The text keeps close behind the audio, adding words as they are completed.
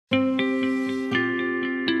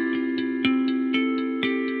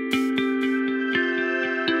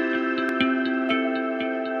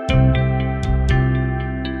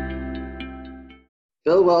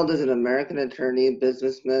Bill Weld is an American attorney,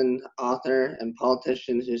 businessman, author, and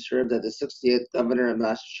politician who served as the 68th governor of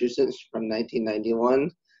Massachusetts from 1991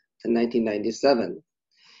 to 1997.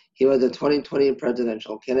 He was a 2020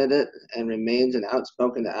 presidential candidate and remains an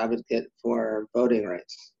outspoken advocate for voting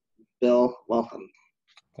rights. Bill, welcome.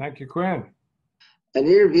 Thank you, Quinn. In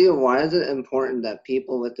your view, why is it important that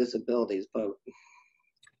people with disabilities vote?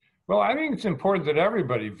 Well, I think it's important that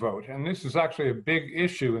everybody vote, and this is actually a big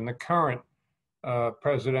issue in the current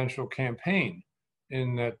presidential campaign,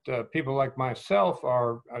 in that people like myself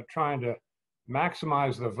are trying to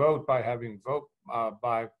maximize the vote by having vote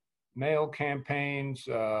by mail campaigns,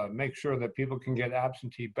 make sure that people can get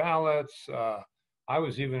absentee ballots. I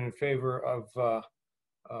was even in favor of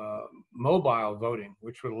mobile voting,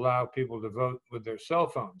 which would allow people to vote with their cell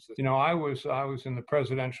phones. You know, I was in the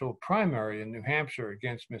presidential primary in New Hampshire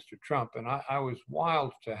against Mr. Trump, and I was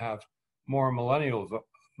wild to have more millennials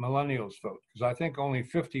vote, because I think only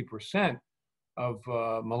 50% of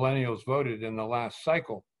millennials voted in the last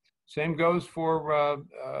cycle. Same goes for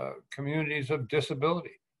communities of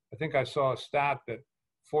disability. I think I saw a stat that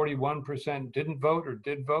 41% didn't vote or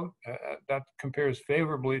did vote. That compares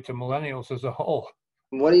favorably to millennials as a whole.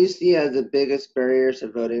 What do you see as the biggest barriers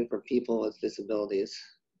to voting for people with disabilities?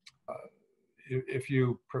 If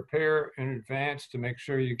you prepare in advance to make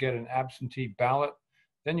sure you get an absentee ballot,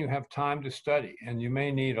 then you have time to study, and you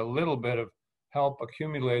may need a little bit of help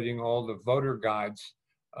accumulating all the voter guides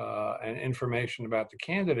and information about the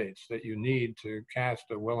candidates that you need to cast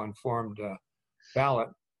a well-informed ballot.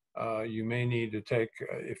 You may need to take,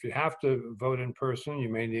 if you have to vote in person, you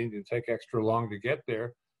may need to take extra long to get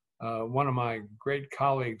there. One of my great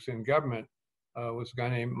colleagues in government was a guy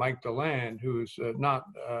named Mike DeLand, who's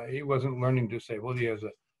he wasn't learning disabled. He has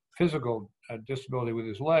a physical disability with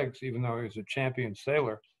his legs, even though he was a champion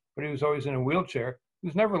sailor, but he was always in a wheelchair. He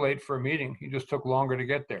was never late for a meeting. He just took longer to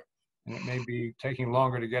get there. And it may be taking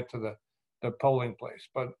longer to get to the polling place.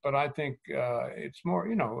 But I think it's more,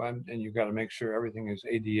 you know, and you've got to make sure everything is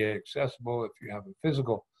ADA accessible if you have a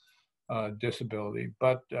physical disability.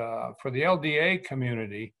 But for the LDA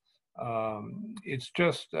community, it's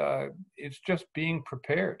just being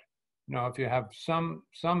prepared. You know, if you have some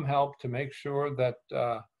help to make sure that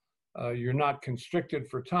you're not constricted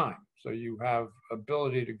for time, so you have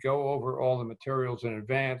ability to go over all the materials in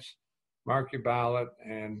advance, mark your ballot,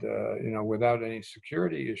 and you know, without any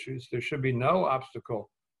security issues, there should be no obstacle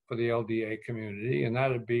for the LDA community, and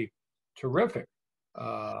that'd be terrific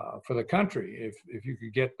for the country if you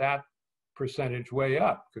could get that percentage way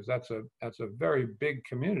up, because that's a very big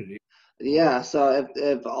community. Yeah, so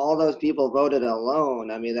if all those people voted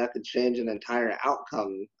alone, I mean, that could change an entire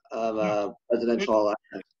outcome of a presidential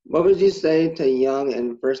election. What would you say to young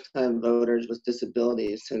and first-time voters with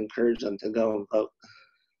disabilities to encourage them to go and vote?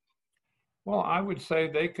 Well, I would say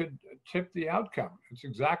they could tip the outcome. It's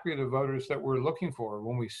exactly the voters that we're looking for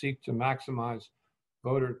when we seek to maximize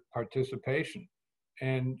voter participation.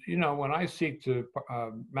 And, you know, when I seek to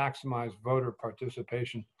maximize voter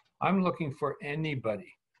participation, I'm looking for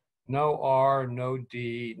anybody. No R, no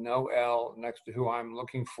D, no L next to who I'm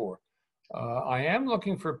looking for. I am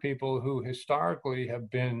looking for people who historically have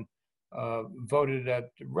been voted at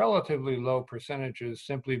relatively low percentages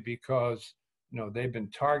simply because, you know, they've been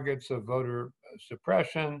targets of voter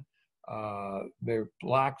suppression. They're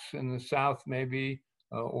blacks in the South, maybe,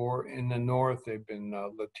 or in the North, they've been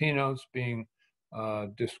Latinos being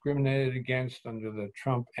discriminated against under the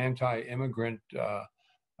Trump anti-immigrant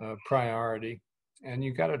priority. And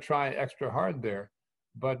you got to try extra hard there.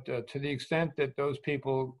 But to the extent that those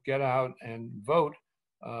people get out and vote,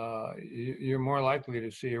 you're more likely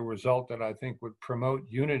to see a result that I think would promote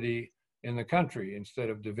unity in the country instead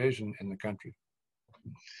of division in the country.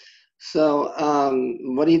 So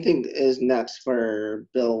what do you think is next for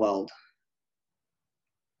Bill Weld?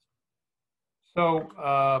 So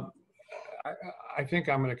I think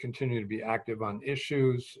I'm going to continue to be active on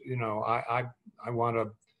issues. You know, I want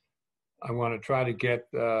to try to get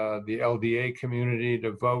the LDA community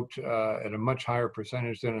to vote at a much higher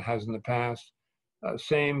percentage than it has in the past.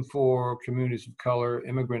 Same for communities of color,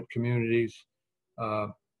 immigrant communities.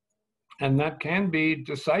 And that can be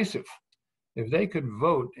decisive. If they could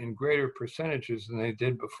vote in greater percentages than they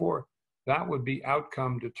did before, that would be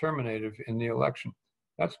outcome determinative in the election.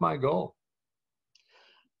 That's my goal.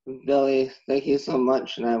 Billy, thank you so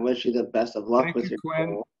much, and I wish you the best of luck with your Quinn.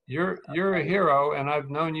 goal. You're a hero, and I've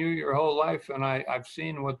known you your whole life, and I've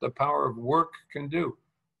seen what the power of work can do,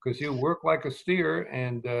 because you work like a steer,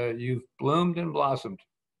 and you've bloomed and blossomed.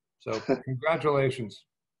 So congratulations.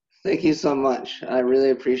 Thank you so much. I really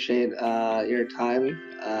appreciate your time,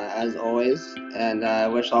 as always, and I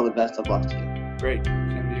wish all the best of luck to you. Great.